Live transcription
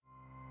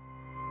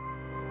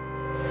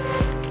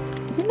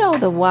We know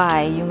the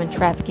why human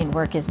trafficking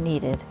work is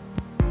needed,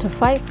 to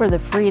fight for the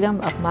freedom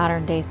of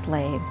modern-day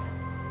slaves.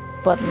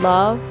 But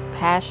love,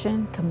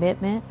 passion,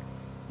 commitment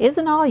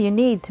isn't all you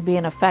need to be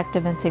an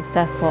effective and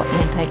successful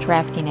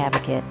anti-trafficking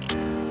advocate.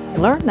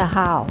 Learn the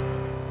how.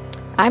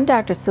 I'm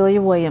Dr. Celia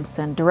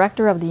Williamson,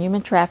 Director of the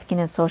Human Trafficking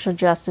and Social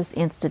Justice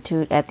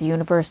Institute at the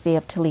University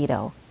of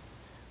Toledo.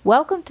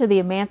 Welcome to the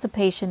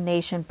Emancipation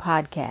Nation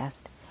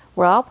podcast,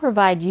 where I'll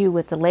provide you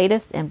with the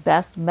latest and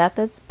best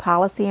methods,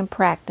 policy, and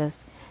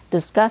practice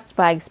discussed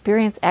by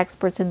experienced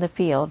experts in the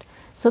field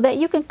so that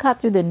you can cut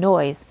through the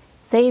noise,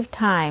 save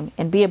time,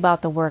 and be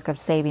about the work of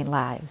saving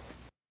lives.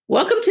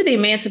 Welcome to the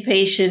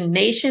Emancipation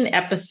Nation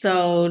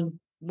episode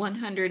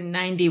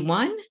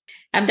 191.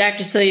 I'm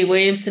Dr. Celia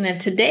Williamson, and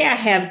today I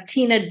have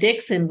Tina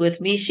Dixon with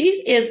me.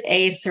 She is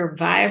a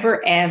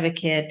survivor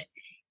advocate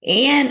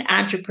and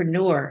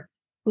entrepreneur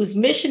whose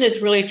mission is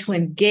really to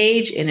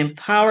engage and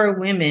empower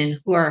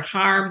women who are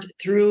harmed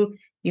through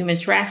human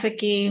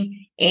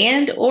trafficking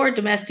and or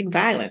domestic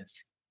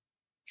violence.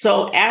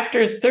 So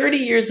after 30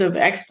 years of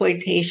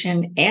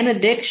exploitation and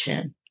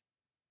addiction,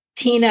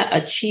 Tina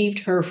achieved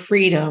her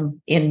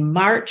freedom in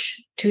March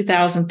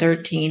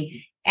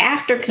 2013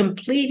 after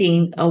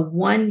completing a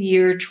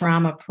 1-year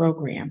trauma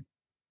program.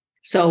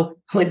 So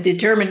with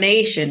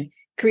determination,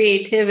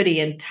 creativity,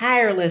 and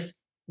tireless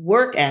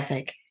work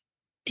ethic,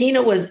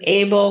 Tina was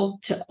able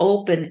to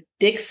open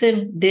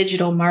Dixon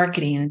Digital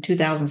Marketing in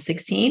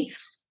 2016.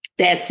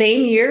 That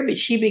same year,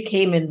 she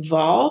became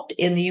involved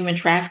in the human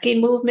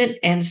trafficking movement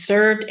and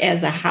served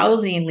as a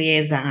housing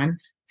liaison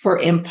for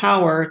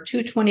Empower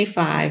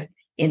 225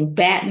 in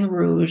Baton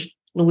Rouge,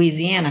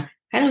 Louisiana.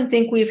 I don't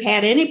think we've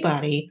had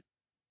anybody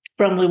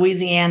from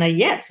Louisiana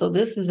yet, so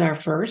this is our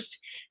first.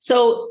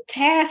 So,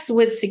 tasked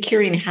with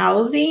securing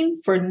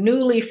housing for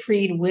newly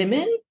freed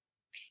women,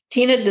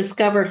 Tina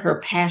discovered her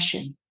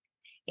passion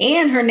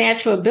and her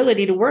natural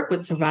ability to work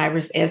with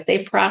survivors as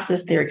they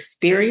process their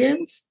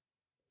experience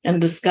and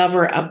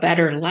discover a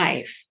better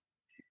life.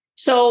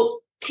 So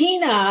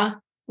Tina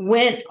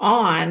went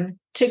on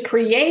to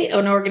create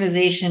an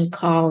organization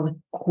called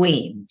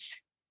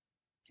Queens.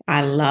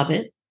 I love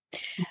it.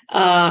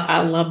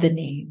 I love the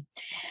name.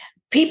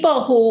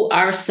 People who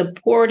are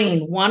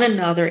supporting one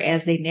another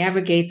as they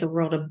navigate the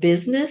world of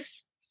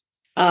business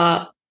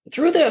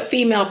through the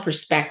female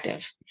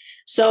perspective.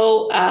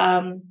 So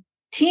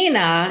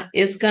Tina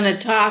is going to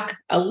talk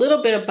a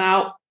little bit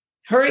about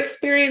her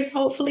experience,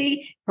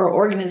 hopefully, her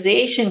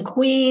organization,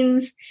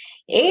 Queens,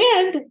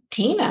 and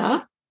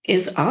Tina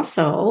is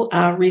also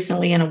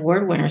recently an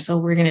award winner, so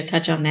we're going to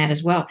touch on that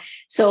as well.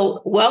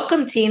 So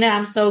welcome, Tina.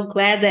 I'm so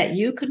glad that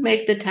you could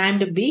make the time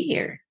to be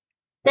here.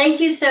 Thank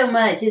you so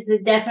much. It's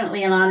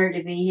definitely an honor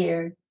to be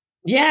here.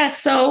 Yeah,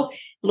 so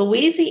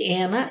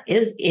Louisiana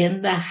is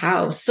in the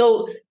house.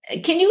 So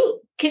can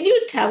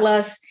you tell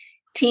us,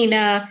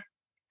 Tina,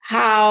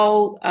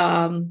 how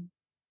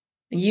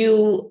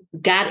you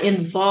got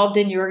involved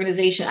in your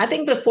organization? I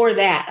think before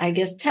that, I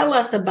guess, tell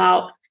us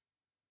about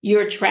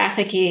your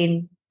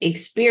trafficking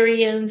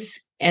experience.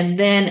 And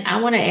then I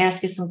want to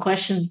ask you some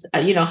questions,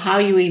 how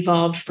you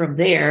evolved from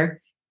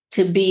there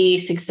to be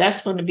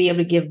successful and to be able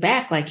to give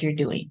back like you're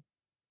doing.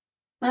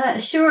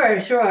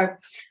 Sure.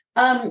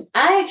 I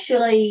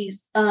actually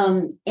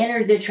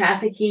entered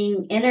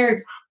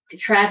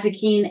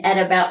trafficking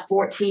at about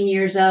 14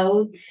 years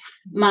old.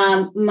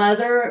 My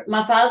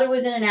father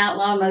was in an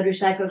outlaw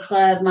motorcycle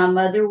club. My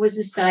mother was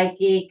a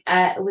psychic.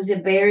 It was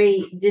a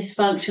very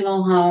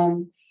dysfunctional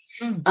home.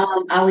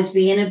 I was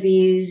being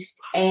abused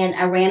and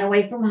I ran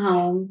away from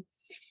home.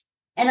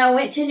 And I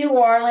went to New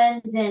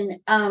Orleans and,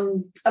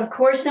 of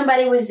course,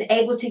 somebody was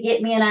able to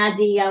get me an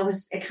ID. I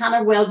was kind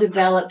of well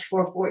developed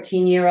for a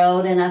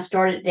 14-year-old and I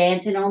started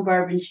dancing on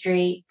Bourbon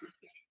Street.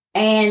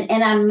 And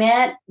I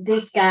met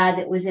this guy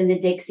that was in the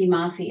Dixie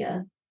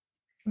Mafia.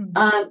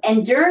 Mm-hmm.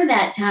 And during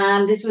that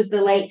time, this was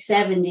the late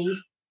 70s,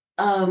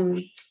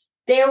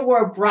 there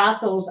were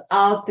brothels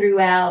all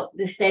throughout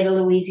the state of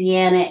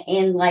Louisiana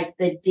in like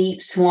the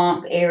deep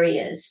swamp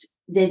areas.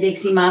 The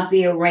Dixie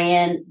Mafia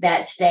ran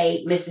that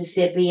state,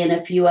 Mississippi, and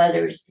a few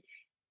others.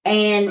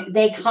 And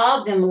they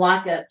called them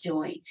lockup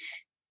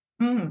joints.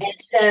 Mm-hmm. And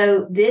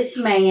so this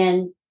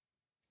man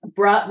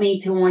brought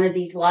me to one of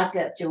these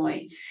lockup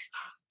joints.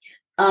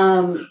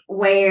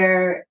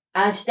 Where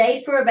I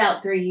stayed for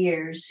about 3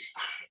 years,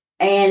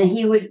 and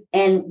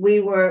we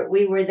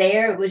were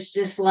there. It was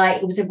just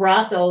like, it was a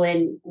brothel.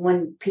 And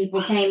when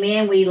people came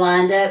in, we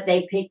lined up,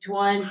 they picked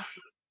one.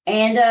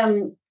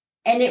 And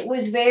it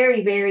was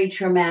very, very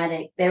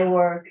traumatic. There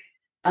were,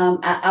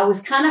 I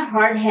was kind of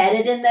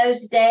hard-headed in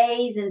those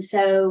days. And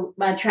so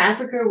my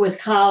trafficker was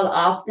called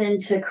often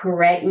to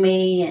correct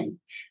me. And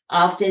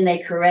often they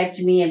correct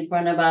me in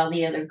front of all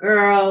the other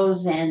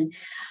girls. And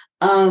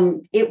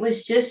it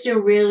was just a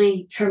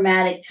really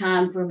traumatic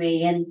time for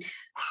me. And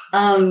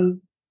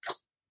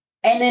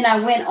then I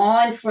went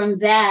on from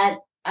that.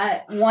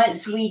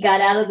 Once we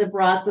got out of the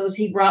brothels,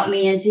 he brought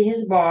me into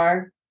his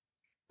bar,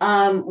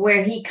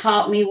 where he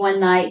caught me one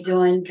night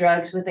doing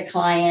drugs with a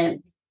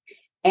client.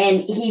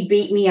 And he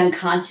beat me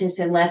unconscious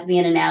and left me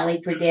in an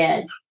alley for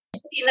dead.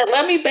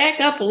 Let me back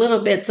up a little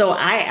bit. So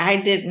I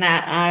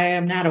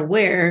am not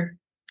aware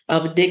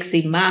of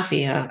Dixie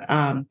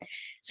Mafia.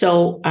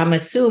 So I'm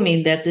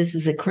assuming that this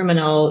is a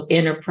criminal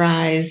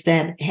enterprise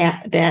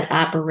that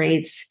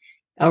operates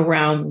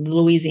around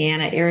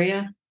Louisiana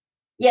area.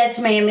 Yes,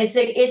 ma'am.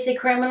 It's a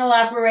criminal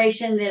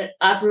operation that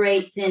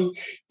operates in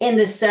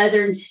the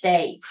southern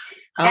states.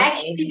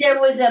 Actually, Okay. there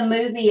was a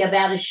movie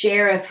about a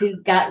sheriff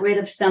who got rid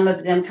of some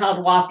of them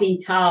called Walking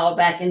Tall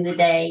back in the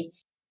day.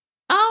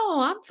 Oh,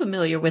 I'm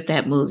familiar with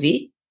that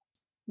movie.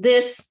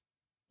 This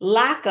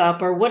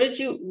lockup, or what did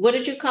you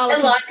call The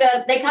it?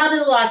 lockup, they called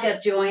it a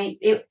lockup joint.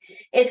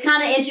 It's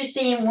kind of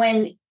interesting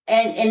when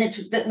and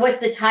it's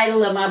what the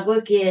title of my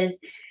book is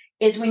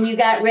when you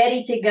got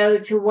ready to go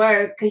to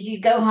work because you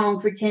go home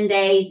for 10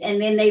 days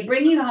and then they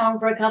bring you home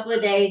for a couple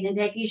of days and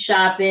take you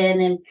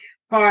shopping and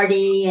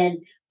party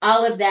and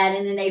all of that.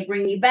 And then they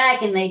bring you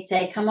back and they'd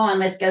say, come on,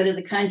 let's go to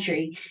the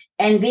country.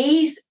 And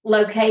these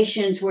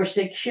locations were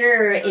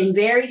secure in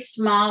very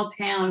small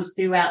towns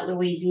throughout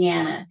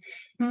Louisiana.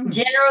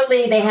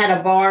 Generally, they had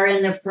a bar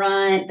in the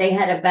front, they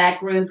had a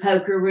back room,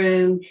 poker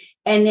room,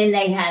 and then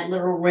they had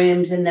little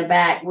rooms in the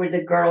back where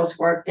the girls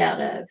worked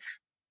out of.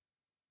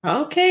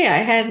 Okay, I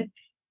had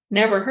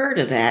never heard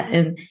of that.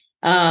 And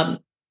um,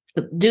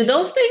 do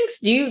those things?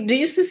 Do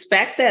you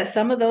suspect that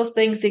some of those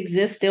things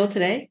exist still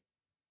today?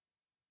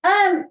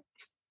 Um,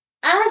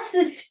 I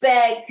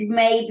suspect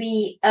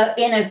maybe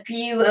in a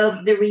few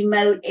of the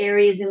remote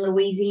areas in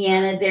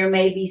Louisiana, there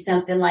may be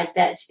something like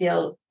that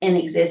still in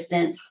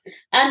existence.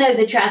 I know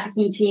the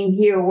trafficking team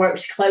here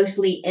works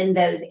closely in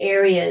those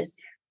areas,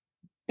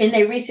 and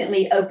they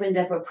recently opened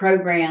up a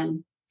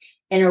program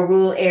in a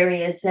rural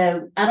area.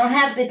 So I don't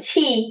have the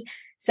tea,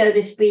 so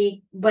to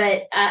speak,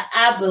 but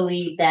I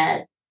believe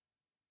that.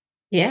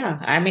 Yeah,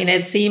 I mean,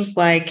 it seems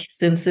like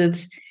since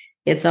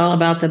it's all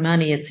about the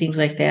money, it seems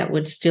like that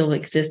would still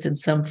exist in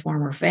some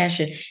form or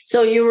fashion.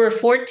 So you were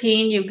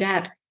 14, you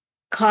got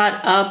caught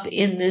up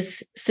in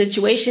this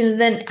situation.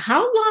 Then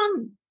how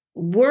long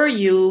were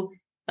you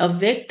a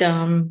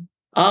victim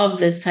of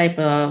this type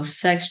of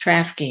sex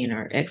trafficking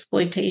or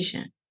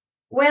exploitation?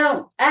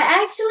 Well,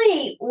 I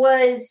actually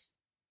was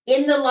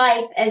in the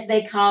life, as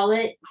they call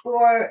it,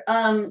 for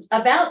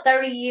about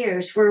 30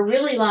 years, for a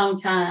really long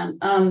time.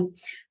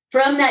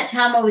 From that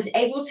time, I was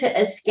able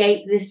to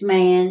escape this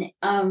man.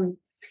 And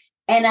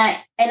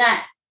I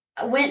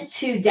went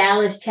to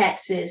Dallas,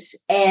 Texas,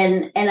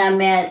 and I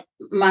met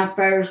my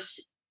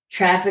first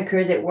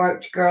trafficker that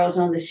worked girls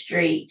on the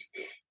street.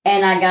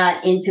 And I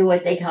got into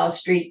what they call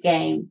street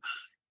game.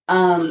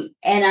 And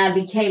I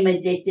became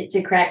addicted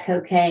to crack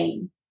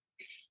cocaine.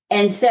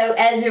 And so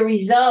as a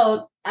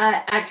result,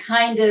 I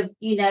kind of,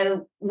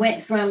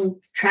 went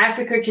from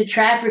trafficker to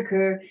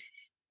trafficker,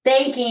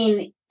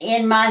 thinking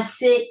in my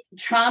sick,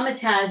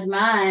 traumatized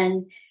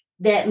mind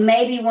that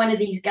maybe one of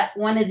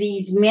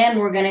these men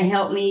were going to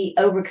help me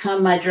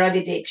overcome my drug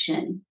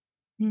addiction.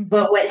 Mm-hmm.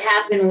 But what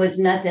happened was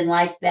nothing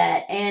like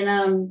that.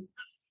 And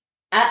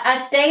I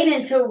stayed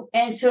until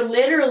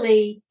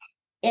literally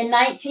in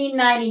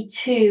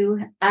 1992,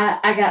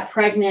 I got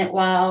pregnant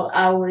while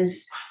I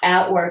was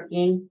out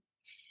working.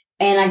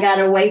 And I got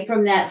away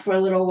from that for a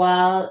little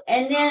while.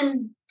 And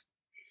then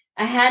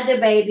I had the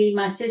baby.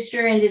 My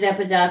sister ended up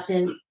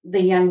adopting the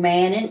young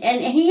man.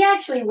 And he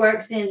actually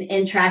works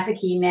in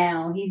trafficking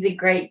now. He's a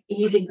great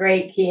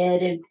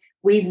kid. And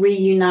we've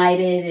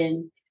reunited.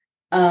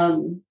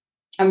 And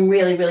I'm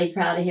really, really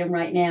proud of him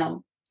right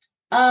now.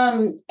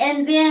 And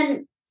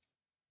then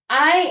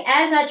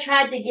as I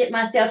tried to get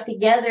myself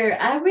together,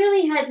 I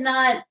really had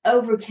not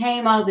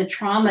overcame all the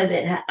trauma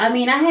I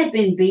had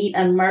been beat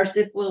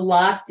unmerciful,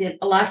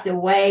 locked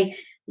away.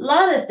 A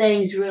lot of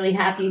things really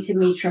happened to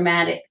me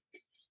traumatic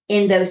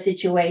in those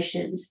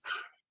situations.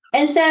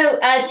 And so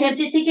I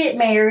attempted to get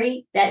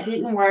married. That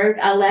didn't work.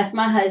 I left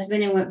my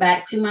husband and went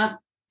back to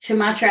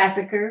my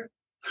trafficker.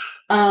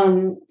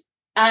 I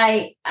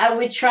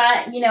would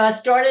try, I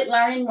started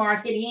learning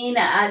marketing.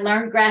 I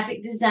learned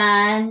graphic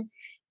design.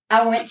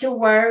 I went to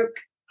work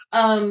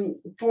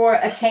for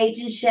a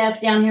Cajun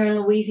chef down here in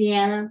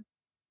Louisiana.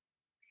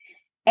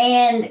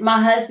 And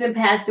my husband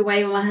passed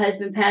away. When my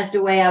husband passed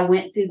away, I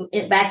went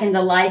back into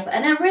life.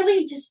 And I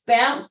really just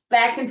bounced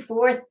back and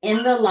forth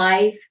in the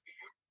life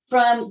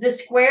from the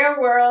square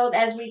world,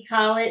 as we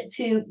call it,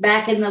 to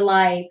back in the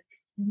life.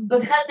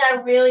 Because I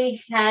really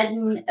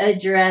hadn't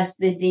addressed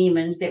the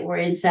demons that were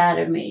inside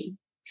of me.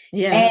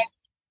 Yeah. And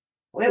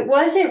it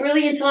wasn't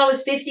really until I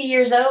was 50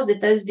 years old that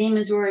those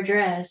demons were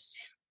addressed.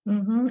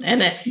 Mm-hmm.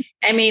 And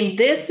I mean,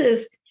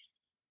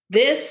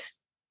 this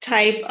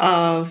type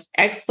of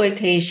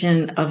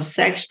exploitation of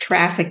sex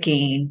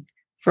trafficking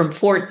from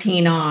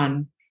 14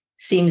 on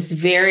seems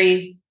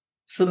very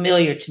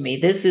familiar to me.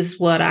 This is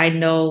what I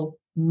know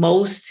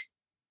most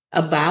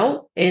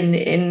about,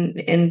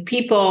 and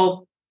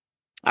people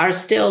are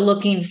still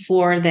looking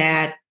for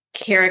that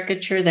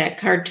caricature, that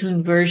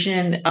cartoon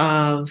version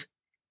of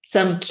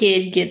some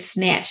kid gets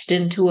snatched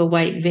into a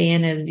white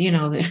van as,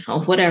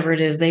 whatever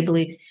it is they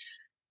believe.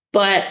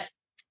 But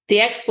the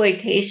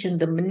exploitation,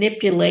 the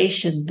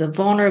manipulation, the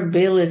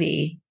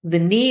vulnerability, the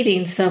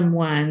needing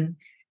someone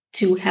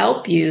to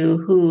help you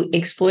who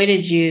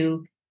exploited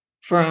you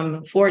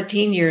from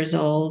 14 years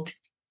old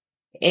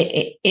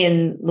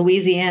in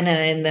Louisiana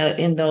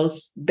in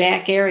those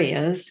back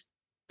areas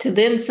to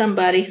then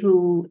somebody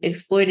who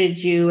exploited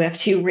you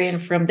after you ran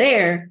from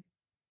there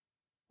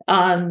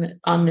on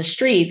the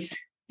streets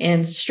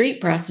and street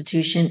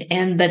prostitution,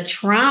 and the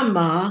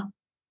trauma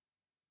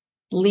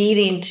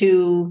leading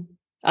to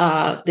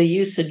the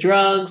use of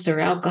drugs or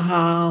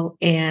alcohol.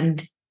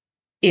 And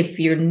if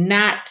you're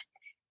not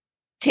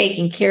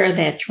taking care of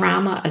that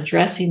trauma,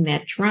 addressing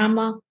that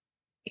trauma,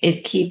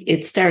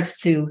 it starts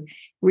to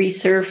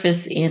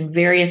resurface in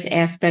various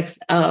aspects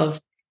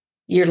of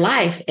your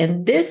life.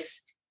 And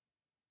this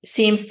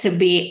seems to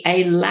be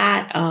a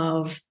lot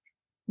of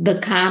the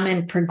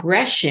common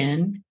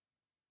progression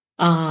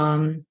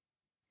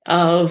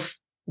of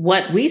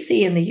what we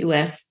see in the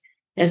U.S.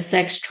 as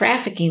sex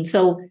trafficking.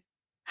 So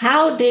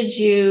how did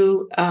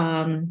you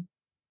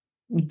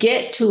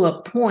get to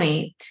a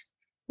point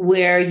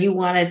where you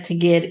wanted to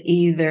get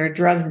either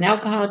drugs and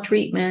alcohol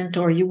treatment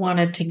or you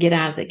wanted to get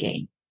out of the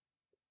game?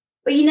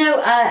 Well,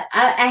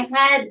 I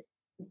had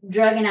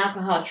drug and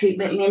alcohol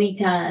treatment many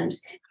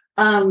times.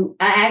 I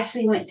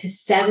actually went to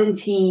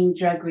 17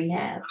 drug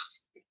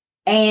rehabs.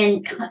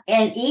 And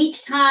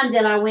each time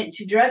that I went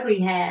to drug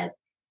rehab,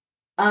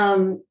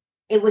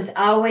 it was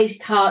always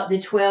taught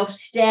the 12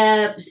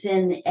 steps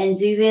and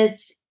do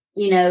this,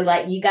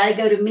 like you got to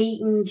go to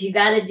meetings, you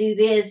got to do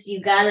this,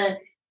 you got to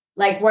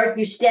like work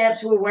your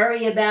steps. We'll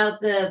worry about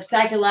the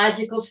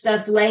psychological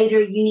stuff later.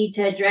 You need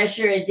to address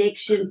your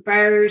addiction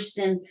first.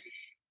 And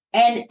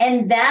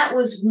that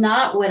was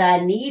not what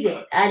I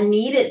needed. I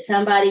needed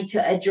somebody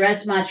to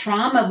address my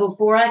trauma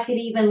before I could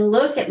even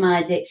look at my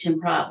addiction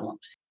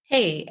problems.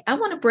 Hey, I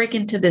want to break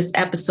into this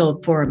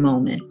episode for a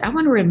moment. I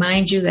want to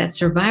remind you that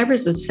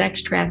survivors of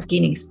sex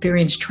trafficking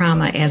experience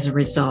trauma as a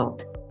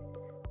result.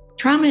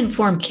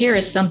 Trauma-informed care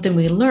is something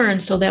we learn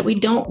so that we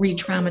don't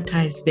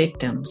re-traumatize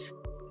victims.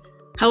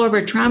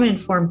 However,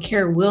 trauma-informed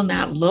care will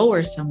not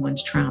lower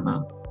someone's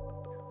trauma.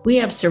 We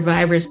have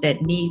survivors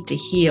that need to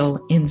heal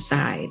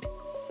inside.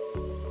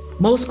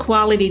 Most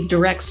quality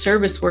direct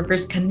service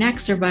workers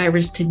connect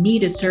survivors to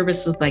needed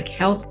services like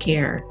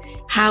healthcare,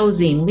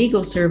 housing,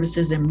 legal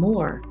services, and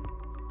more.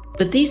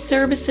 But these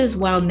services,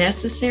 while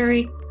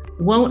necessary,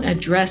 won't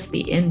address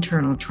the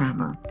internal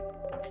trauma.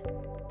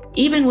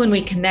 Even when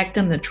we connect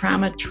them to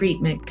trauma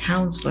treatment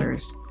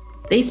counselors,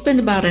 they spend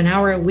about an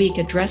hour a week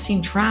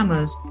addressing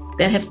traumas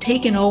that have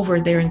taken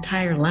over their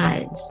entire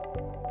lives.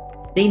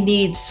 They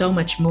need so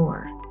much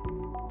more.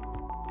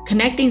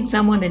 Connecting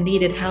someone to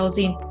needed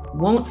housing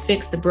won't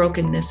fix the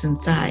brokenness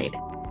inside.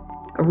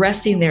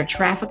 Arresting their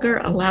trafficker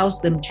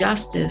allows them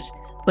justice,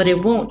 but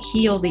it won't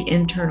heal the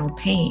internal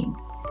pain.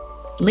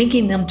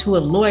 Linking them to a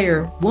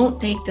lawyer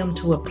won't take them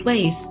to a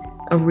place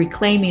of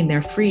reclaiming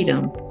their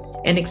freedom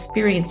and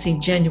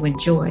experiencing genuine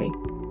joy.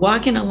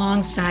 Walking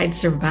alongside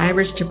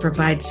survivors to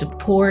provide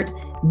support,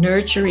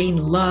 nurturing,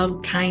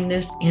 love,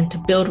 kindness, and to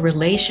build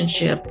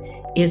relationship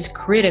is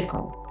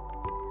critical.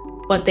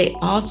 But they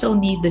also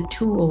need the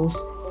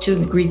tools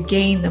to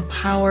regain the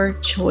power,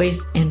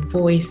 choice, and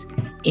voice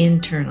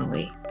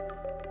internally.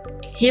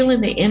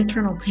 Healing the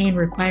internal pain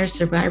requires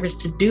survivors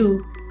to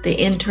do the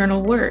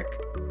internal work.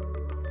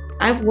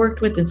 I've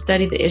worked with and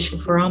studied the issue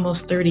for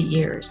almost 30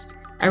 years.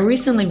 I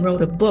recently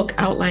wrote a book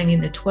outlining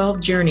the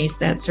 12 journeys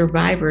that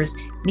survivors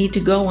need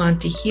to go on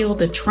to heal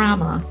the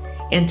trauma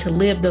and to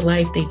live the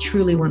life they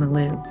truly want to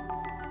live.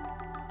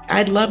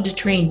 I'd love to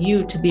train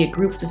you to be a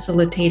group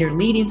facilitator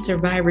leading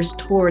survivors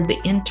toward the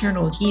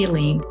internal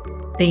healing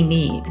they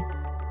need.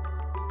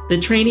 The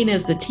training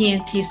is the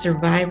TNT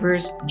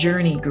Survivors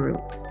Journey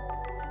Group.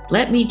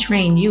 Let me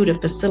train you to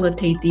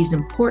facilitate these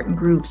important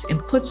groups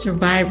and put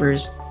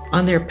survivors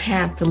on their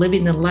path to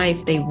living the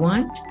life they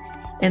want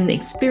and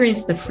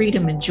experience the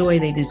freedom and joy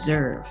they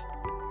deserve.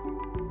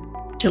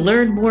 To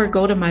learn more,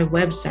 go to my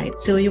website,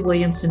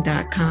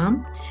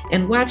 CeliaWilliamson.com,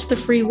 and watch the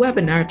free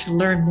webinar to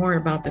learn more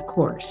about the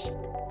course.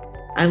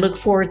 I look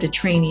forward to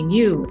training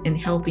you and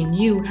helping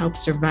you help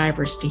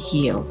survivors to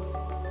heal.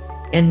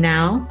 And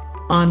now,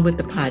 on with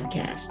the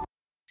podcast.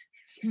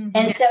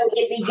 And so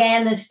it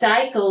began the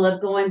cycle of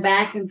going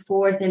back and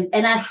forth.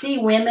 And I see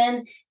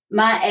women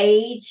my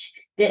age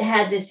that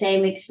had the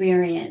same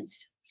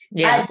experience.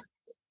 Yeah.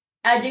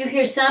 I do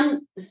hear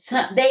some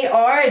they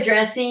are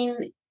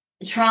addressing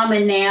trauma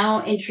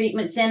now in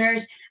treatment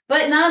centers,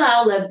 but not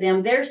all of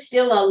them. There's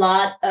still a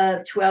lot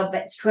of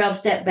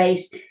 12-step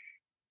based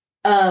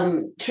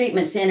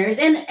treatment centers.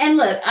 And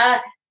look,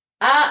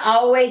 I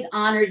always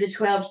honor the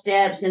 12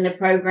 steps in the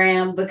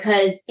program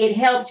because it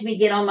helped me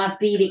get on my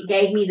feet. It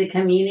gave me the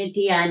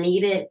community I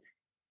needed.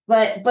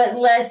 But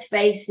let's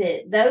face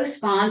it, those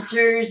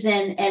sponsors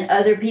and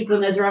other people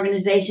in those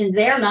organizations,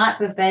 they are not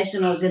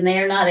professionals and they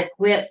are not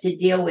equipped to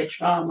deal with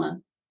trauma.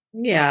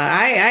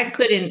 Yeah, I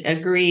couldn't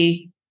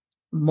agree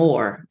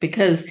more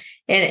because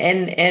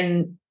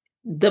and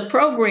the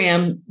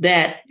program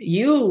that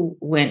you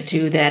went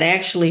to that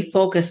actually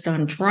focused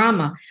on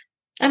trauma,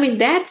 I mean,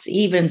 that's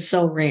even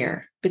so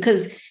rare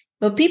because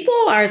when people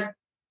are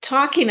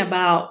talking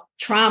about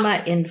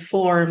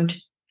trauma-informed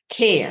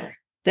care,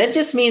 that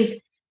just means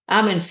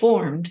I'm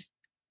informed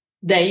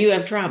that you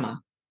have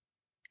trauma.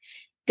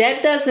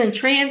 That doesn't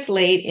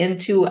translate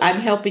into I'm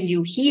helping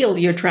you heal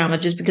your trauma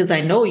just because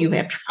I know you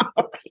have trauma.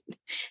 Right?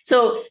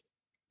 So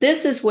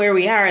this is where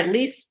we are. At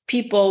least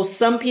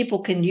some people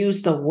can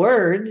use the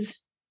words,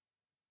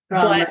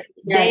 Trauma. but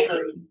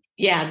Exactly.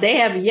 they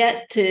have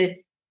yet to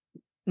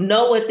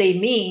know what they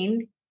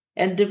mean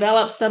and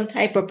develop some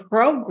type of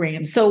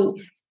program. So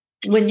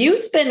when you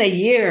spend a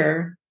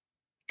year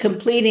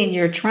completing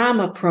your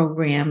trauma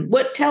program,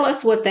 tell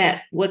us what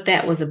that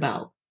was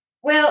about.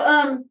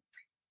 Well,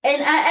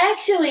 and I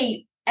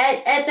actually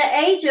at the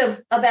age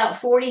of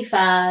about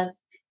 45,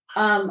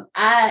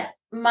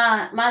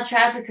 my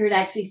trafficker had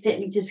actually sent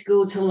me to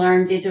school to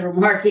learn digital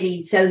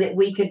marketing so that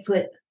we could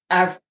put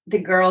the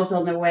girls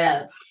on the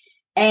web.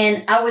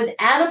 And I was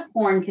at a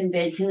porn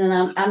convention,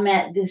 and I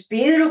met this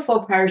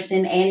beautiful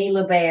person, Annie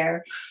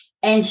LeBaire,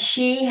 and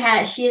she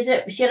had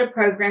a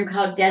program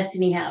called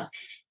Destiny House,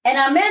 and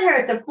I met her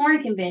at the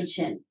porn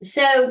convention.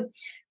 So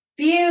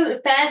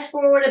fast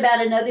forward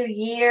about another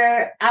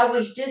year, I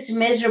was just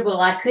miserable.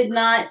 I could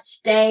not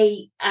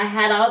stay. I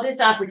had all this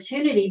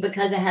opportunity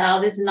because I had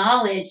all this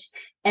knowledge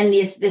and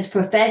this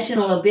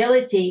professional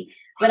ability,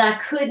 but I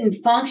couldn't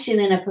function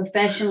in a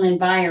professional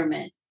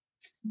environment.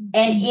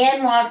 And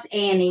in walks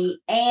Annie.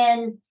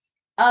 And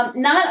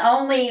not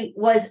only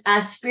was I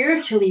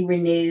spiritually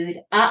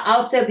renewed, I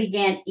also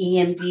began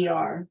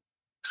EMDR.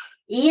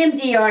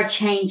 EMDR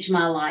changed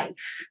my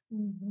life.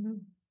 Mm-hmm.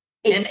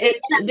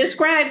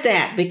 Describe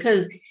that,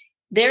 because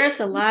there's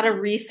a lot of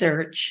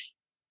research.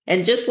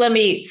 And just let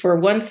me, for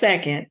 1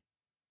 second,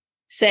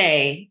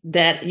 say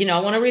that, I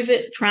want to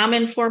revisit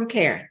trauma-informed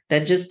care.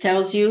 That just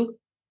tells you,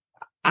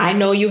 I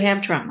know you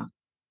have trauma.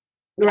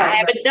 Right. I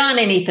haven't done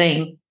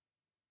anything.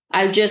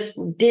 I just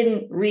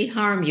didn't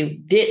reharm you,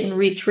 didn't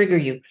re-trigger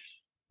you.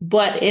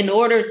 But in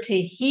order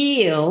to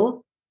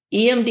heal,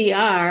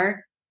 EMDR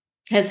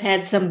has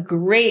had some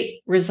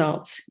great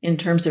results in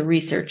terms of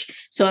research.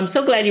 So I'm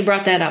so glad you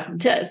brought that up.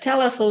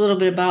 Tell us a little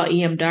bit about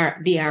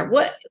EMDR.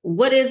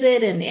 What is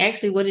it, and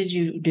actually, what did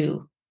you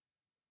do?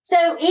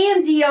 So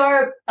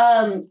EMDR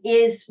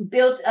is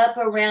built up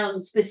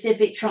around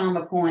specific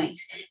trauma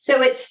points.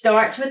 So it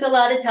starts with a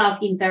lot of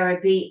talking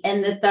therapy,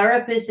 and the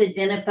therapist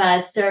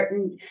identifies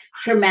certain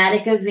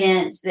traumatic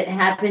events that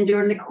happen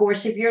during the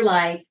course of your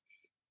life.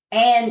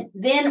 And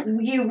then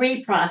you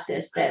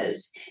reprocess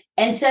those.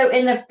 And so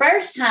in the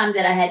first time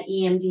that I had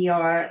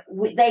EMDR,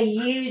 they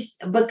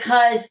used,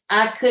 because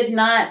I could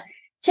not,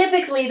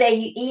 typically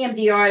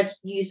EMDRs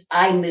use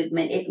eye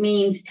movement. It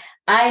means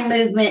eye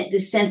movement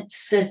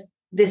desensitization,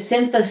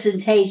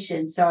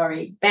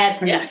 bad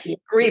pronunciation.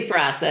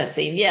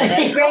 Reprocessing,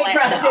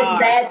 reprocess,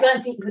 bad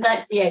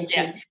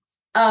pronunciation.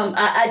 Yeah.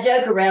 I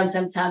joke around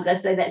sometimes. I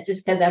say that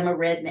just because I'm a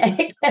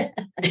redneck.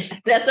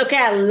 That's okay.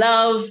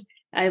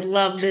 I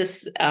love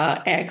this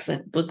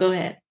accent, but go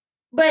ahead.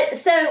 But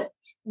so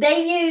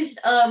they used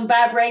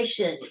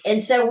vibration.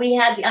 And so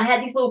I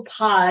had these little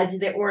pods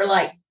that were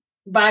like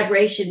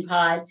vibration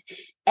pods.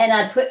 And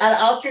I'd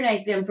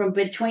alternate them from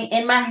between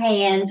in my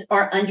hands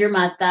or under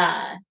my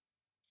thigh.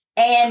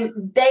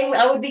 And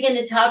I would begin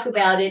to talk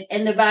about it,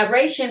 and the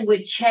vibration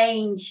would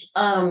change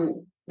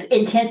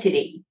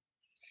intensity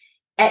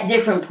at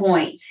different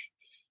points.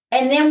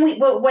 And then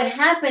what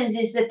happens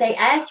is that they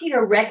ask you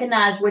to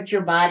recognize what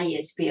your body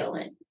is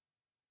feeling.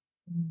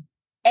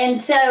 And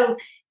so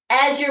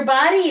as your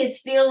body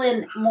is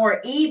feeling more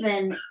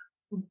even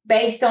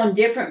based on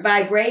different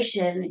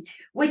vibration,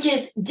 which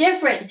is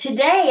different.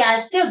 Today, I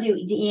still do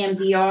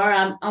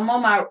EMDR. I'm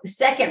on my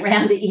second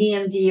round of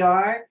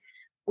EMDR.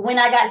 When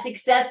I got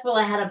successful,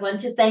 I had a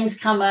bunch of things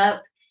come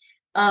up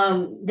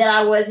that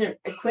I wasn't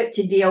equipped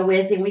to deal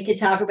with, and we could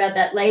talk about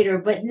that later.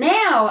 But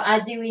now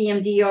I do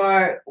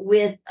EMDR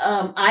with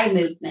eye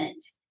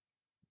movement,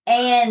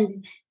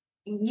 and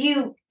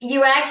you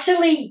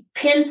actually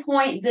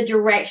pinpoint the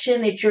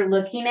direction that you're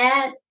looking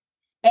at,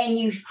 and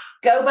you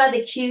go by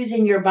the cues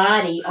in your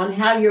body on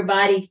how your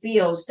body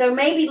feels. So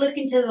maybe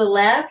looking to the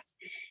left,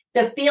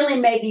 the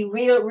feeling may be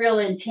real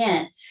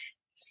intense.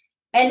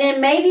 And then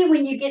maybe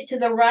when you get to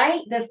the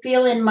right, the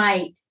feeling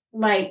might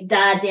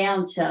die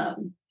down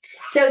some.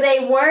 So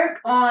they work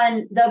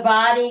on the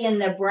body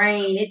and the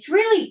brain. It's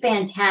really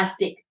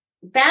fantastic,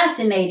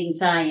 fascinating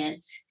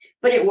science,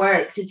 but it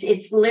works.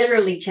 It's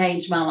literally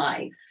changed my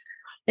life.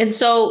 And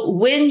so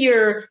when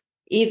you're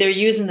either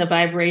using the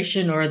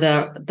vibration or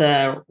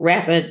the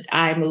rapid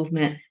eye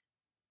movement,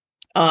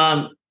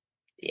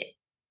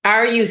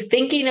 are you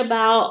thinking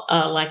about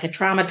like a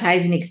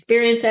traumatizing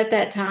experience at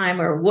that time,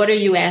 or what are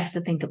you asked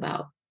to think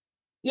about?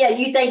 Yeah,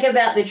 you think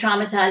about the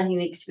traumatizing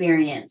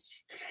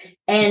experience,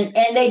 and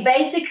they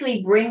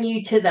basically bring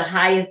you to the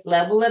highest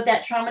level of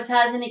that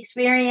traumatizing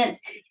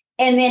experience,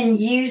 and then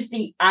use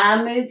the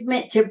eye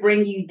movement to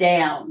bring you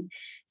down.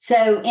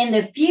 So in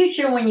the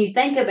future, when you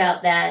think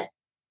about that,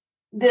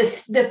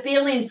 the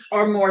feelings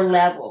are more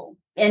level,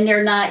 and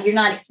you're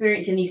not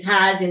experiencing these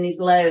highs and these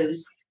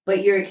lows,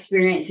 but you're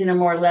experiencing a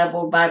more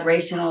level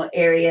vibrational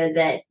area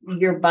that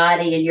your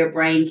body and your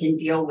brain can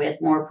deal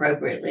with more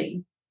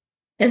appropriately.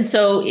 And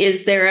so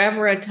is there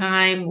ever a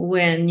time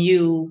when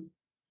you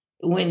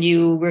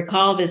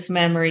recall this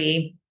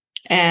memory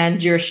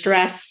and your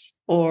stress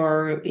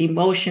or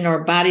emotion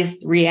or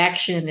body's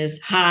reaction is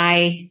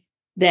high,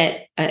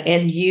 that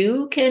and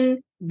you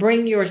can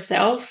bring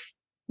yourself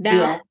down?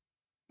 Yeah.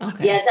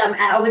 Okay. Yes,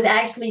 I was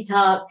actually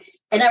taught,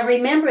 and I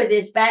remember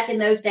this back in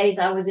those days.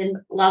 I was in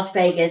Las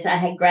Vegas. I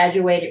had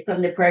graduated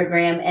from the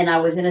program, and I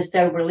was in a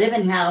sober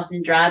living house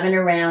and driving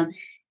around.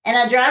 And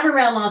I drive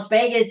around Las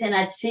Vegas, and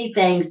I'd see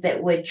things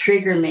that would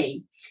trigger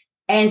me.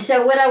 And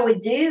so what I would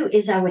do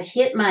is I would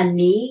hit my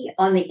knee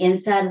on the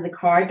inside of the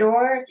car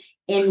door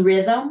in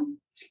rhythm,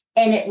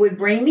 and it would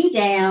bring me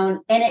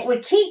down, and it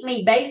would keep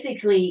me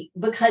basically,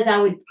 because I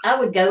would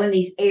go in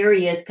these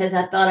areas because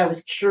I thought I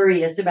was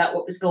curious about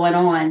what was going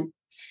on.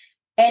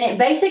 And it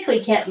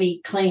basically kept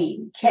me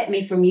clean, kept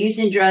me from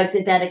using drugs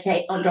on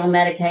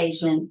that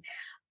occasion.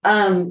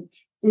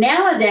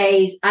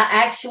 Nowadays,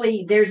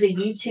 there's a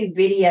YouTube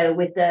video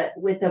with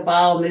the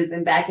ball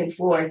moving back and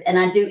forth, and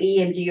I do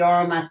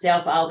EMDR on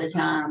myself all the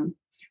time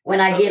when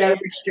I get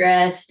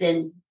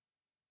overstressed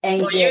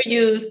so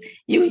you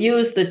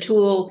use the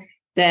tool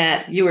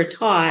that you were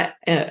taught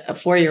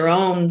for your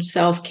own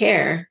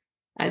self-care.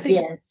 I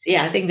think, yes.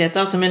 Yeah, I think that's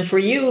awesome. And for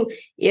you,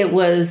 it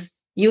was,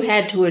 you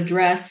had to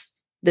address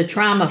the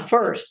trauma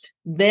first,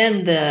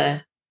 then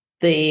the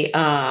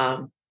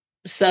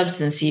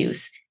substance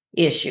use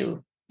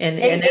issue.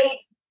 And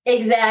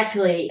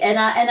exactly. And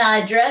I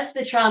addressed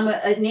the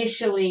trauma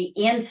initially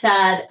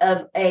inside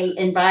of a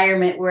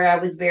environment where I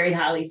was very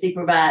highly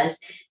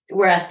supervised,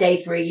 where I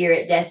stayed for a year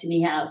at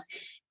Destiny House.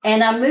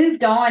 And I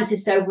moved on to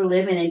sober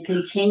living and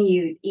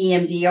continued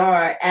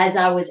EMDR as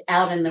I was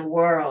out in the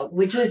world,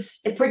 which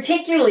was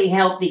particularly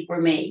healthy for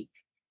me.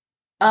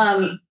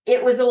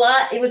 It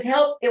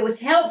was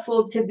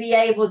helpful to be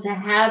able to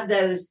have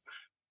those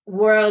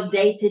world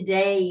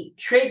day-to-day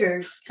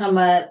triggers come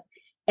up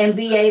and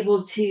be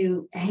able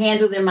to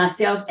handle them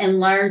myself and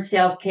learn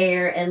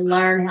self-care and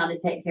learn how to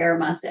take care of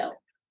myself.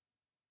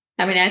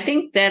 I mean, I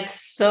think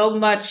that's so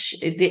much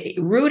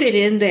rooted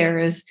in there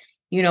is,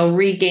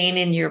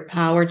 regaining your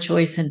power,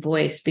 choice, and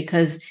voice,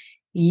 because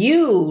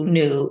you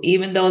knew,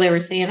 even though they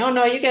were saying, oh,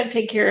 no, you got to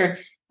take care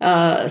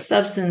of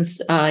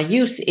substance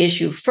use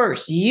issue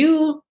first.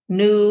 You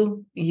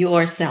knew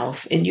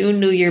yourself and you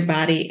knew your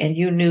body and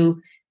you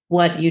knew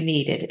what you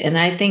needed. And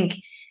I think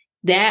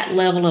that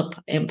level of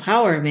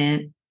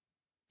empowerment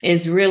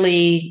is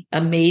really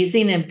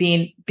amazing, and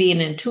being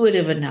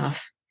intuitive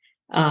enough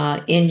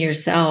in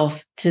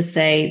yourself to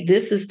say,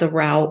 this is the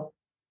route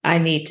I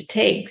need to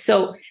take.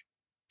 So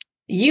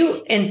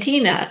you and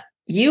Tina,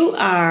 you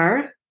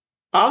are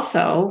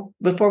also,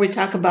 before we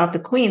talk about the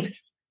Queens,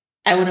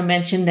 I want to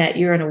mention that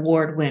you're an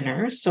award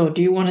winner. So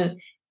do you want to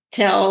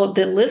tell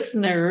the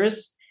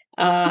listeners,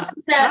 how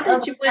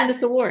did you win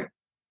this award?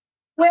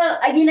 Well,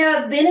 I've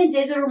been in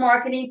digital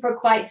marketing for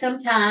quite some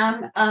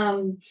time,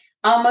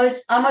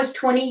 almost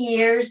 20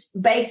 years,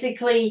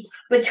 basically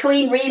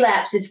between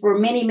relapses for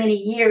many, many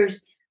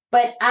years.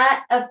 But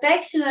I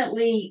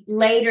affectionately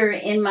later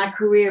in my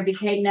career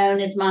became known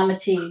as Mama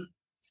T.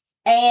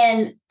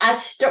 And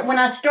when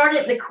I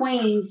started the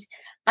Queens,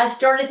 I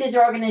started this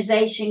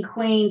organization,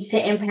 Queens,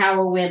 to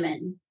empower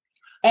women.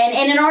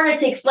 And in order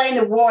to explain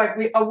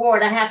the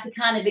award, I have to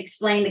kind of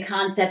explain the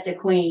concept of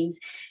Queens.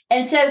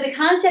 And so the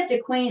concept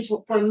of Queens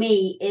for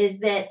me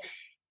is that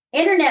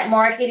internet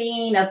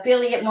marketing,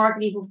 affiliate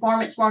marketing,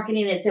 performance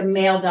marketing, it's a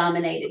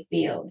male-dominated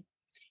field.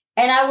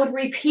 And I would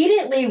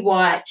repeatedly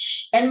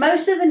watch, and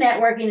most of the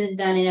networking is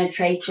done in a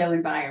trade show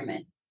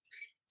environment.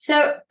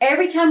 So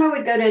every time I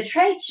would go to a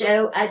trade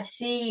show, I'd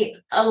see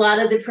a lot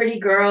of the pretty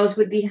girls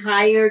would be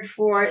hired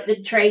for the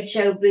trade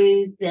show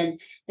booth, and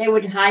they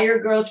would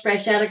hire girls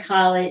fresh out of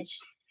college.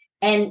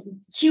 And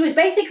she was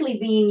basically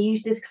being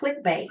used as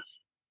clickbait.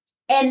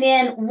 And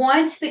then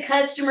once the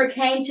customer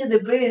came to the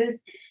booth,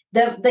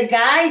 the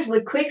guys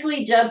would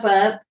quickly jump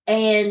up,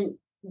 and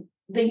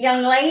the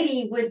young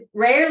lady would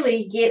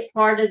rarely get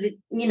part of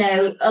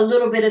a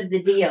little bit of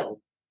the deal.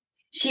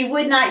 She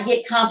would not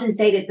get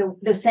compensated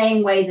the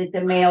same way that the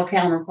male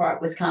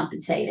counterpart was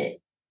compensated.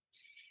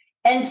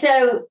 And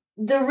so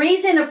the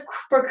reason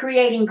for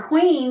creating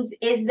Queens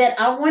is that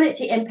I wanted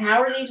to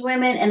empower these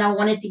women, and I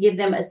wanted to give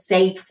them a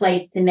safe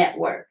place to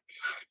network.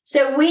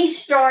 So we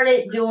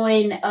started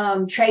doing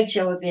trade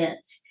show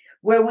events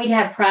where we'd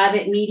have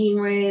private meeting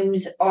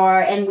rooms,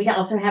 and we'd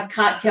also have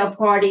cocktail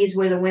parties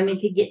where the women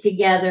could get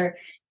together,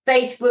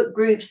 Facebook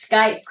groups,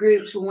 Skype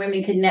groups where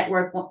women could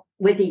network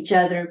with each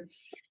other.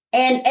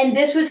 And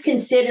this was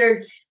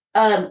considered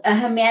a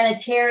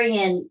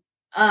humanitarian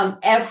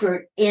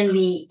effort in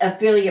the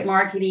affiliate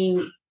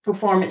marketing,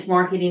 performance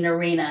marketing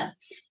arena.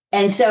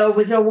 And so it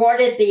was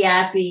awarded the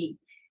AFI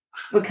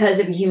because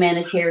of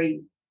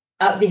humanitarian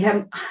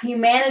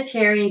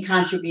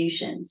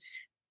contributions.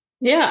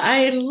 Yeah,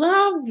 I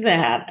love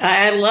that.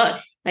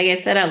 like I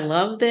said, I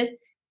love the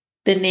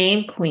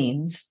name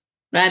Queens.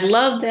 I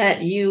love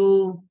that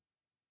you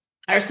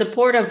are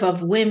supportive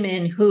of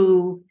women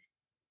who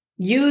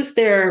use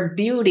their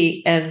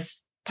beauty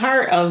as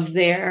part of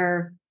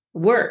their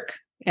work.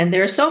 And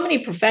there are so many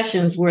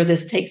professions where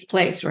this takes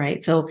place,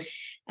 right? So,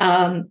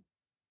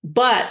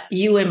 but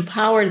you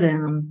empower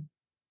them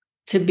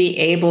to be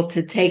able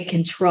to take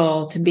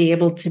control, to be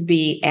able to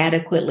be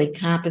adequately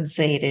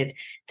compensated,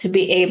 to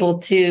be able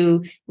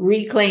to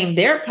reclaim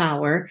their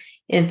power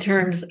in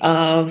terms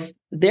of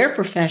their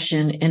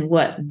profession and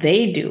what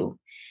they do.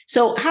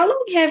 So how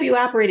long have you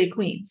operated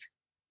Queens?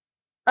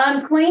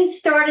 Queens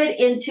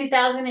started in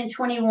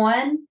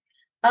 2021.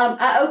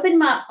 I opened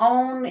my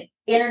own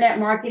internet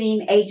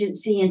marketing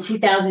agency in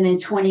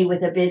 2020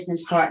 with a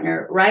business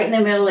partner right in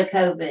the middle of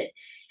COVID.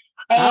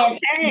 And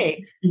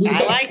okay,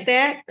 I like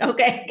that.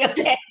 Okay,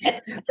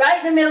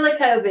 right in the middle of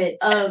COVID.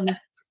 And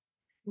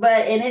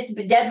it's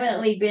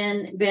definitely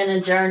been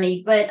a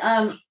journey. But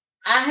I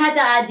had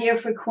the idea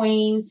for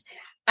Queens.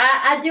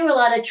 I do a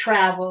lot of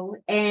travel,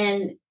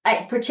 and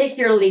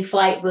particularly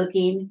flight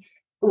booking,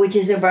 which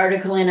is a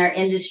vertical in our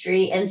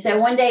industry. And so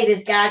one day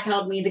this guy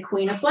called me the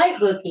queen of flight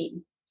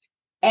booking.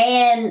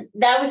 And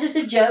that was just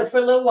a joke for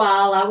a little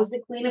while. I was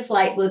the queen of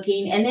flight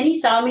booking. And then he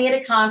saw me at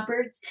a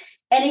conference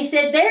and he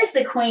said, there's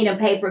the queen of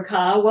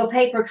pay-per-call. Well,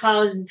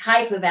 pay-per-call is the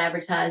type of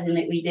advertising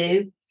that we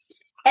do.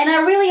 And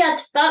I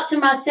thought to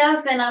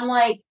myself, and I'm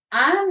like,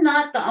 I'm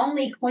not the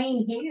only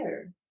queen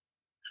here.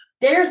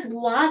 There's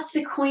lots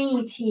of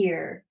queens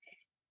here.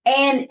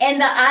 And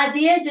the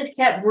idea just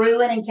kept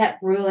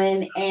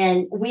brewing.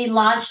 And we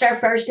launched our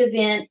first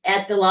event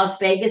at the Las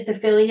Vegas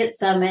Affiliate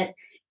Summit.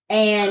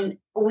 And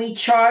we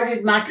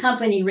chartered my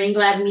company,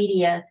 Ringlab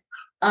Media,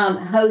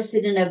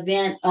 hosted an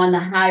event on the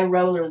high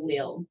roller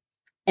wheel.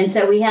 And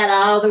so we had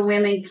all the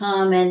women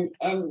come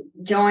and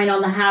join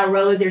on the high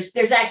roller.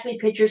 There's actually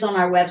pictures on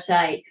our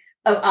website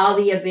of all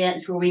the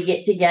events where we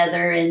get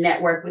together and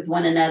network with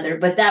one another.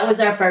 But that was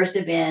our first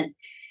event.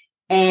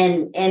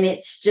 And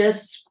it's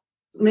just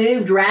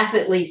moved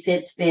rapidly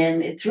since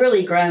then. It's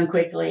really grown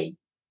quickly.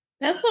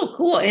 That's so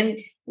cool. And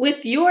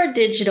with your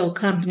digital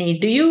company,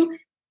 do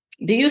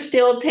you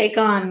still take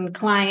on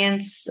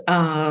clients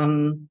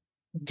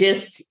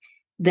just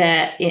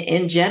that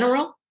in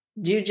general?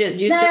 Do you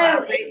still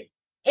operate?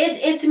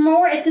 It's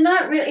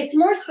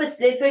more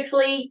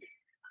specifically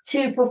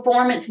to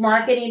performance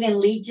marketing and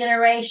lead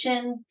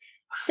generation.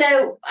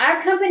 So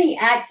our company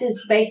acts as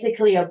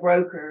basically a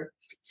broker.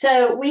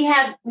 So we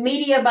have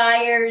media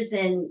buyers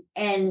and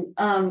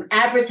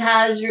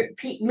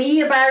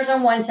media buyers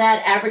on one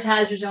side,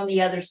 advertisers on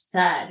the other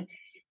side.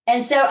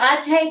 And so I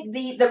take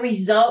the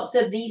results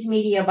of these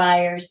media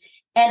buyers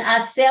and I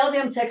sell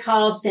them to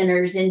call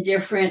centers in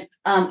different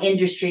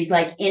industries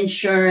like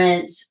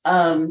insurance,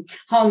 home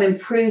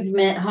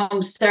improvement,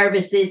 home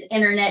services,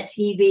 internet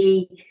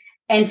TV,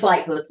 and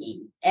flight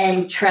booking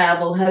and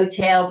travel,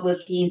 hotel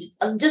bookings,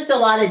 just a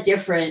lot of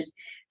different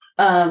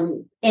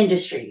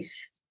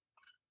industries.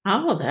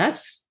 Oh,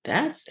 that's,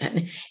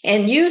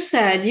 and you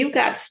said you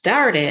got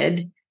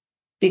started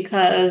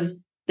because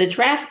the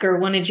trafficker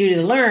wanted you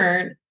to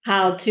learn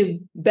how to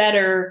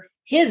better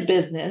his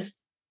business,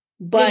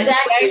 but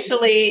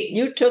exactly.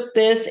 you took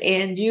this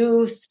and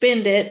you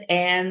spinned it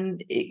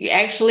and it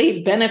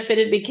actually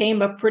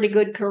became a pretty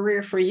good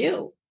career for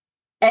you.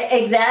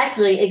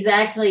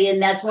 Exactly.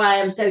 And that's why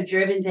I'm so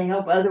driven to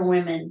help other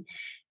women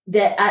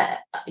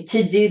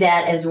to do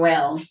that as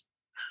well.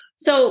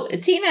 So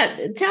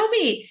Tina, tell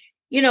me,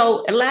 a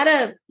lot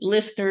of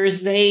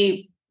listeners,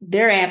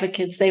 they're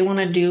advocates. They want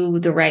to do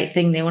the right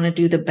thing. They want to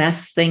do the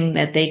best thing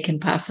that they can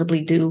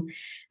possibly do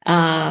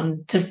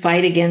to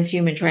fight against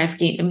human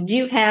trafficking. Do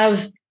you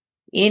have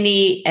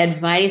any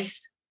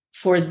advice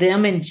for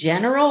them in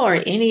general or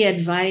any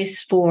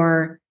advice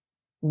for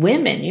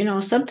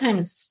women?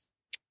 Sometimes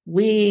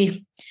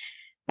we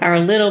are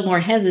a little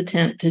more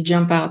hesitant to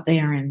jump out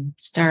there and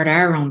start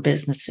our own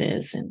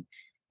businesses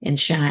and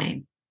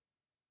shine.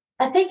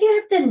 I think you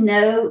have to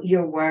know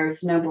your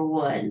worth, number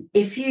one.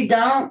 If you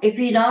don't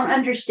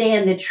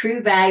understand the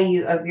true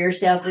value of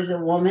yourself as a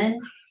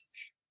woman,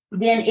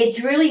 then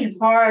it's really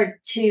hard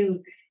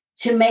to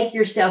make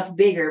yourself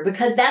bigger,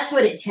 because that's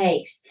what it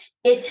takes.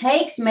 It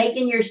takes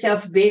making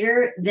yourself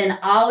bigger than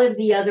all of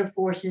the other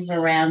forces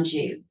around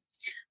you.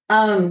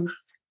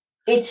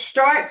 It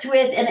starts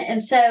with,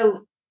 and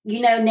so,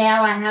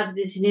 now I have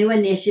this new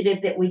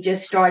initiative that we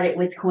just started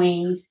with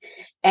Queens.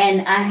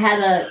 And I had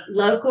a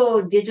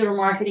local digital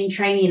marketing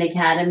training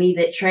academy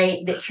that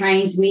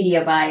trains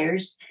media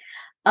buyers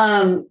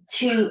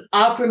to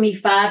offer me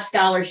 5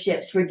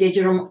 scholarships for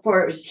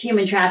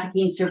human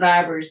trafficking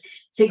survivors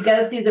to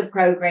go through the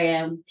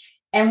program.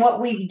 And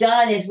what we've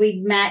done is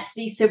we've matched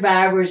these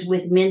survivors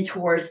with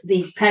mentors,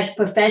 these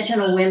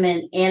professional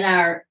women in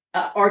our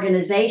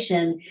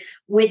organization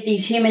with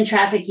these human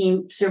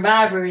trafficking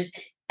survivors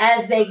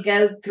as they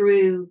go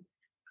through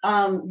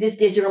this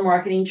digital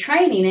marketing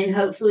training and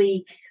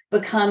hopefully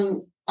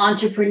become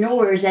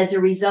entrepreneurs as a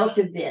result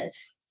of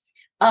this.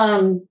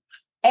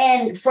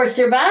 And for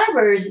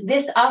survivors,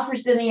 this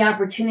offers them the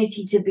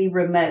opportunity to be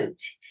remote.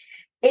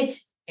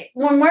 It's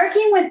when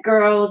working with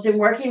girls and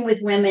working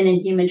with women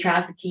in human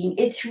trafficking,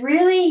 it's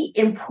really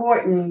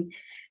important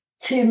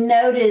to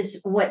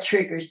notice what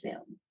triggers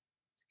them.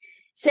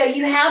 So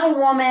you have a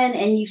woman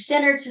and you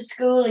send her to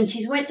school and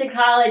she's went to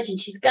college and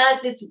she's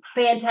got this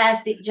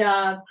fantastic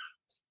job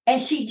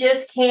and she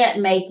just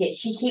can't make it.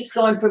 She keeps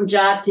going from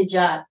job to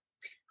job.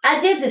 I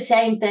did the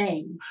same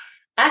thing.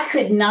 I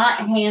could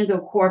not handle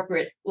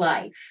corporate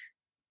life.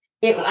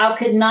 I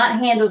could not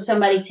handle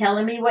somebody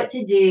telling me what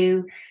to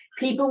do.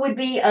 People would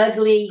be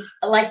ugly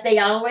like they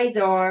always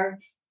are.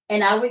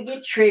 And I would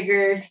get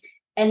triggered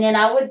and then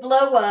I would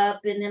blow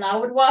up and then I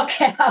would walk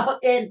out.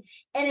 And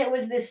it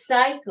was this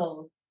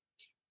cycle.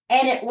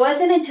 And it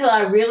wasn't until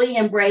I really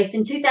embraced,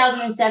 in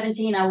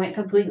 2017, I went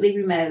completely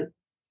remote,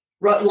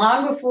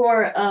 long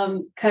before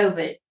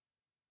COVID.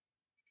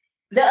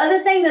 The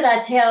other thing that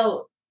I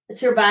tell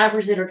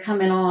survivors that are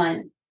coming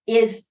on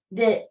is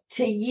that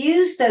to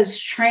use those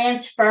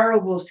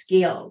transferable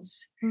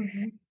skills.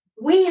 Mm-hmm.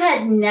 We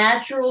had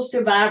natural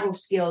survival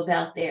skills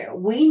out there.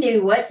 We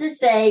knew what to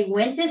say,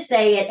 when to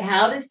say it,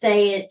 how to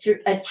say it to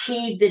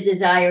achieve the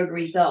desired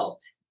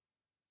result.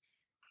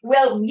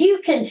 Well,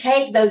 you can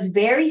take those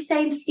very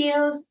same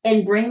skills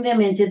and bring them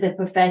into the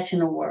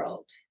professional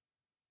world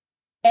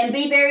and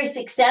be very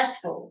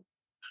successful.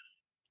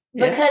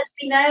 Yeah. Because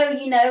we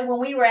know, when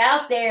we were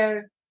out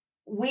there,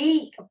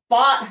 we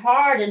fought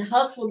hard and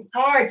hustled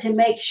hard to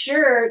make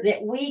sure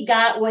that we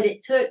got what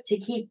it took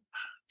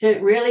to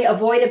really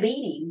avoid a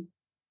beating.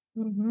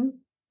 Mm-hmm.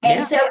 And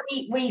yeah. So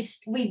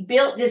we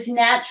built this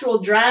natural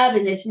drive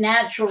and this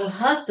natural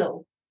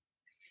hustle.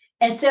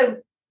 And so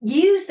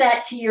use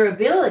that to your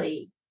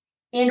ability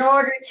in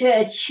order to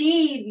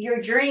achieve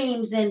your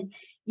dreams. And,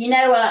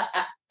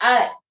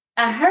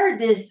 I heard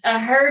this. I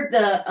heard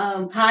the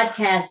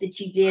podcast that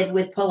you did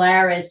with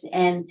Polaris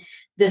and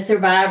the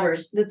survivor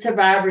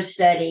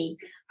study.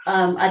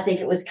 I think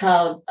it was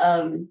called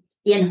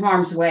In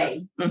Harm's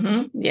Way.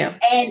 Mm-hmm. Yeah.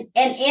 And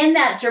in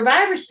that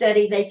survivor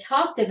study, they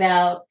talked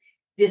about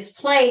this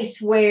place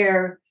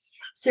where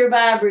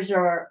survivors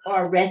are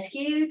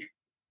rescued.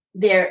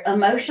 They're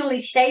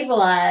emotionally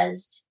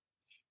stabilized.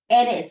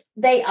 And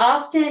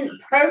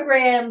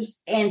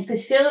programs and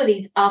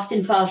facilities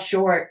often fall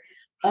short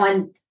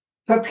on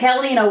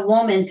propelling a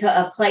woman to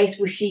a place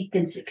where she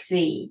can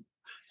succeed,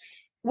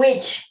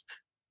 which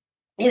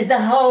is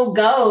the whole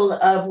goal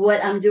of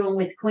what I'm doing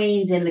with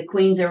Queens and the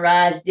Queens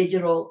Arise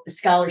digital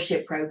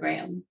scholarship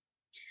program.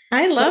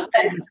 I love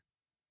that.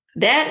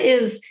 That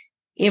is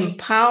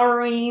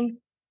empowering.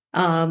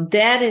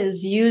 That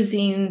is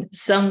using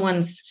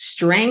someone's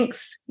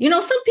strengths.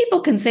 Some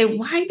people can say,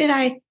 why did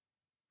I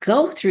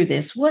go through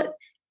this?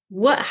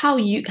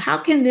 How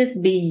can this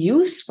be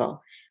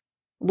useful?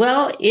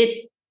 Well,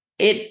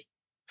 it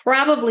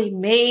probably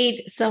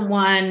made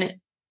someone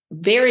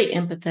very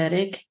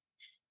empathetic.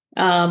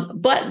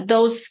 But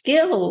those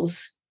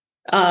skills,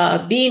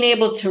 being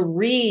able to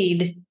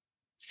read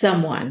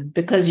someone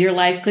because your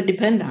life could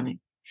depend on it,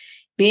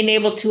 being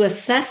able to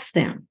assess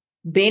them,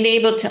 being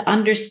able to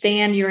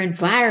understand your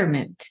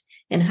environment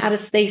and how to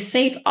stay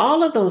safe,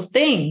 all of those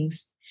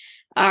things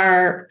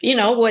are,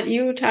 what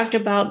you talked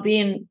about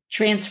being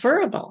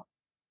transferable.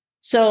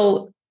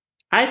 So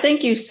I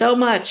thank you so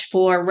much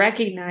for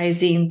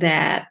recognizing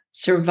that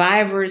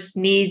survivors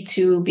need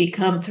to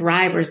become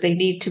thrivers. They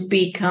need to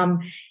become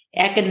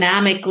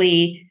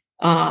economically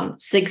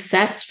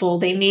successful.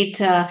 They need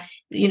to,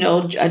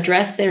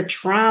 address their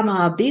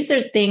trauma. These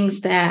are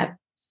things that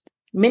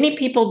many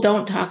people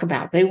don't talk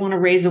about. They want to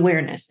raise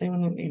awareness. They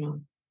want to,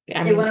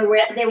 they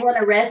want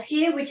to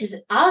rescue, which is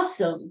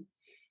awesome.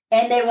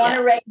 And they want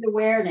to raise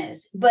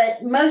awareness, but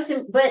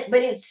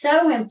it's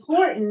so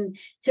important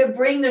to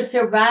bring the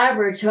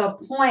survivor to a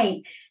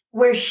point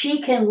where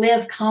she can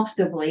live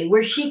comfortably,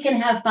 where she can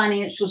have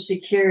financial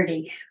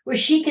security, where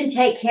she can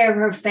take care of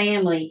her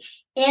family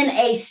in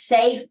a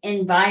safe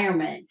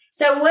environment.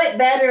 So what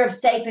better of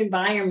safe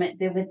environment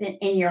than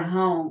in your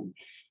home?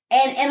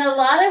 And a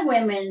lot of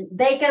women,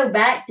 they go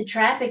back to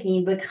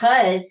trafficking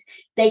because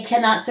they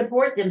cannot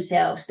support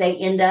themselves. They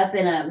end up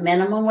in a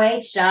minimum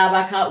wage job.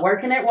 I call it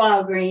working at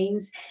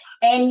Walgreens,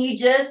 and you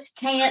just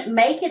can't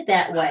make it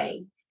that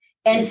way.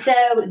 And so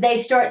they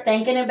start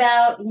thinking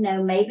about,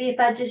 maybe if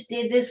I just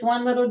did this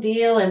one little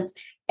deal. And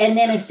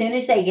then as soon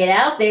as they get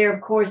out there, of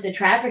course, the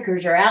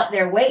traffickers are out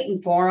there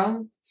waiting for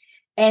them,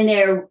 and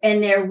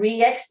they're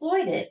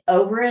re-exploited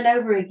over and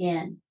over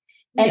again.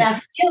 And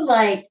I feel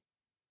like,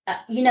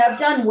 I've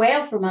done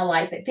well for my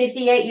life. At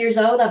 58 years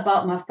old, I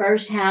bought my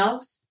first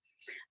house.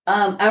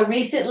 I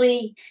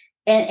recently,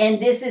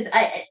 and this is,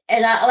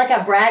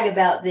 I brag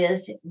about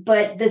this,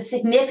 but the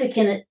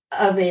significance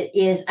of it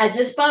is I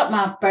just bought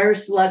my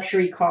first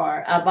luxury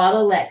car. I bought a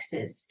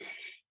Lexus,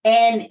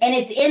 And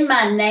it's in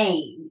my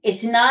name.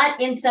 It's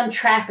not in some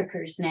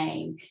trafficker's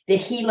name that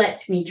he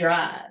lets me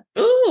drive.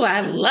 Ooh,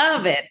 I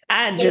love it.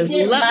 I just it's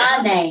in love my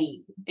it.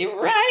 name.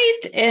 Right.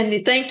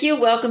 And thank you.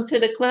 Welcome to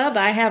the club.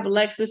 I have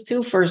Alexis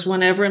too, first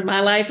one ever in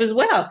my life as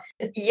well.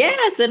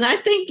 Yes. And I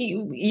think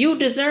you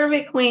deserve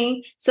it,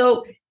 Queen.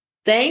 So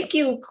thank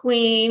you,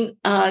 Queen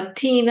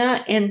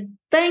Tina. And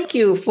thank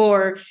you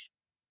for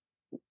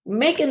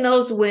making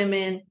those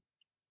women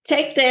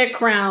take their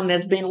crown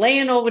that's been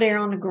laying over there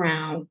on the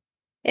ground.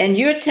 And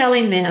you're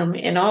telling them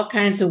in all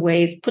kinds of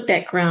ways, put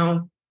that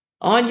crown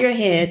on your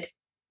head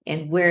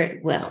and wear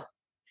it well.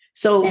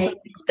 So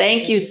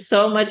thank you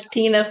so much,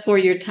 Tina, for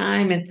your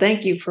time. And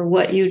thank you for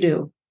what you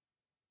do.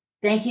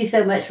 Thank you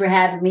so much for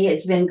having me.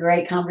 It's been a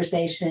great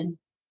conversation.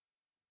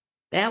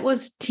 That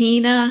was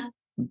Tina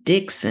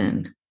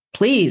Dixon.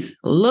 Please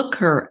look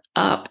her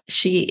up.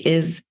 She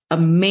is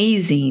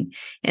amazing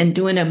and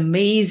doing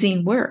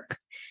amazing work.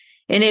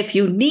 And if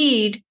you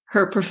need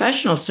her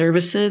professional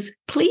services,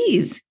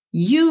 please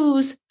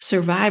use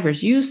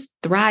survivors, use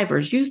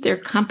thrivers, use their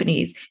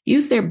companies,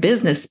 use their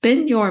business,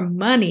 spend your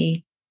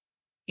money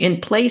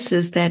in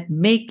places that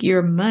make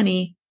your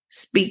money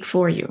speak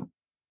for you.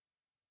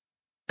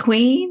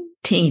 Queen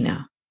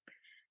Tina.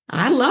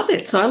 I love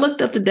it. So I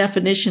looked up the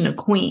definition of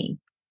queen.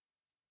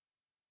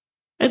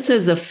 It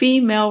says a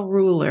female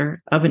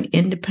ruler of an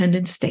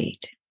independent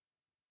state.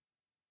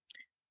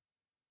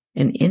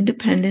 An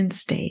independent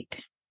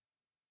state.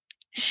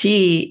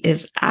 She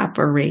is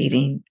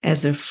operating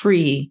as a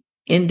free,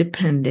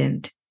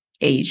 independent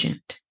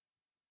agent.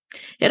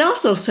 It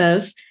also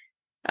says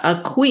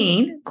a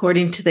queen,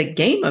 according to the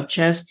game of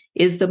chess,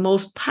 is the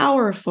most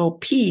powerful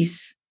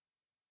piece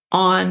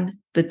on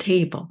the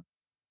table.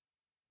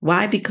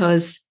 Why?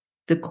 Because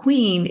the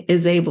queen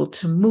is able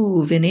to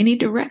move in any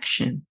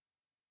direction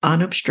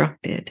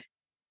unobstructed.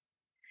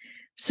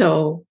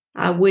 So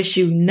I wish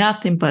you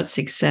nothing but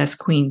success,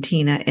 Queen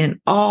Tina, and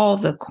all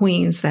the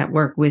queens that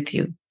work with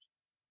you.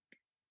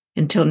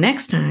 Until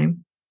next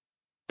time,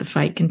 the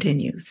fight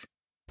continues.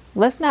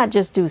 Let's not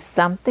just do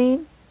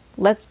something,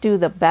 let's do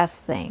the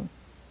best thing.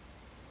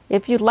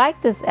 If you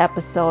like this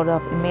episode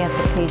of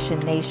Emancipation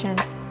Nation,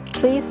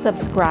 please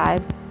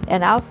subscribe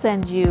and I'll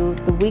send you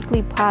the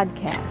weekly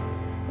podcast.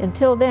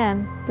 Until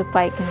then, the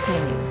fight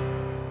continues.